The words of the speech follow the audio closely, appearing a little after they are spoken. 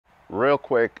Real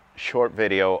quick, short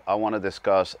video. I want to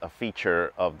discuss a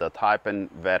feature of the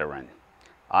Taipan Veteran.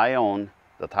 I own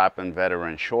the Taipan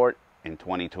Veteran short in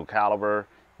 22 caliber.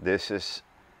 This is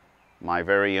my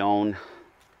very own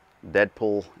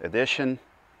Deadpool edition,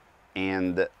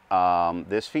 and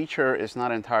this feature is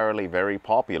not entirely very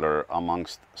popular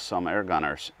amongst some air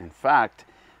gunners. In fact,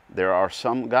 there are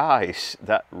some guys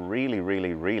that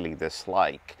really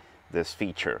dislike this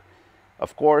feature.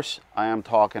 Of course, I am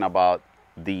talking about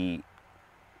the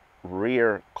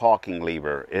rear cocking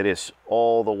lever. It is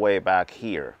all the way back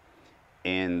here,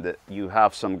 and you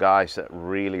have some guys that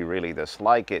really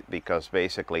dislike it because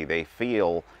basically they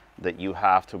feel that you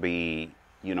have to be,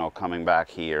 you know, coming back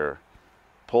here,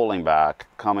 pulling back,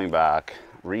 coming back,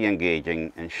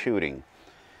 re-engaging and shooting.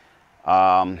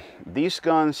 These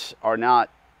guns are not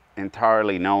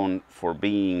entirely known for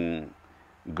being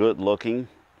good looking,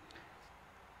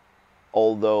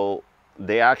 although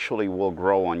they actually will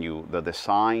grow on you. The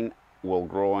design will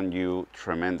grow on you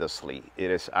tremendously.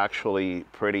 It is actually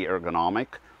pretty ergonomic.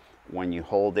 When you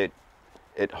hold it,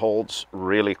 it holds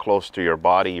really close to your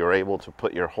body. You're able to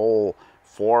put your whole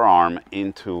forearm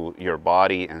into your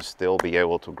body and still be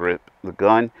able to grip the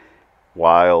gun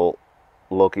while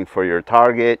looking for your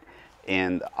target.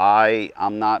 And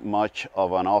I'm not much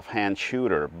of an offhand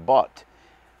shooter, but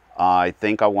I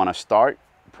think I want to start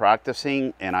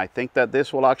practicing, and I think that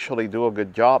this will actually do a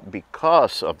good job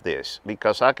because of this,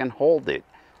 because I can hold it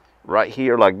right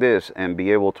here like this and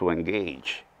be able to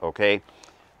engage. Okay,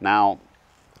 now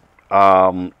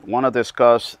want to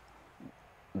discuss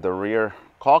the rear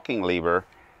cocking lever,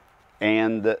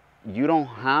 and you don't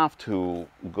have to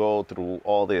go through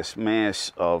all this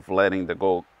mess of letting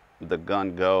the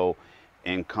gun go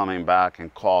and coming back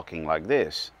and cocking like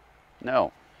this.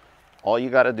 No, all you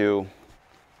got to do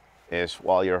is,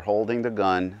 while you're holding the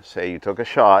gun, say you took a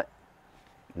shot,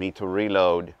 need to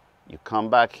reload, you come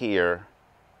back here,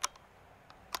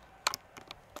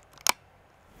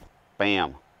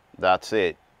 bam, that's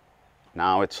it.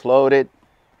 Now it's loaded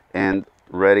and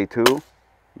ready to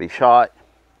be shot.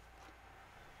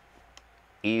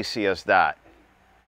 Easy as that.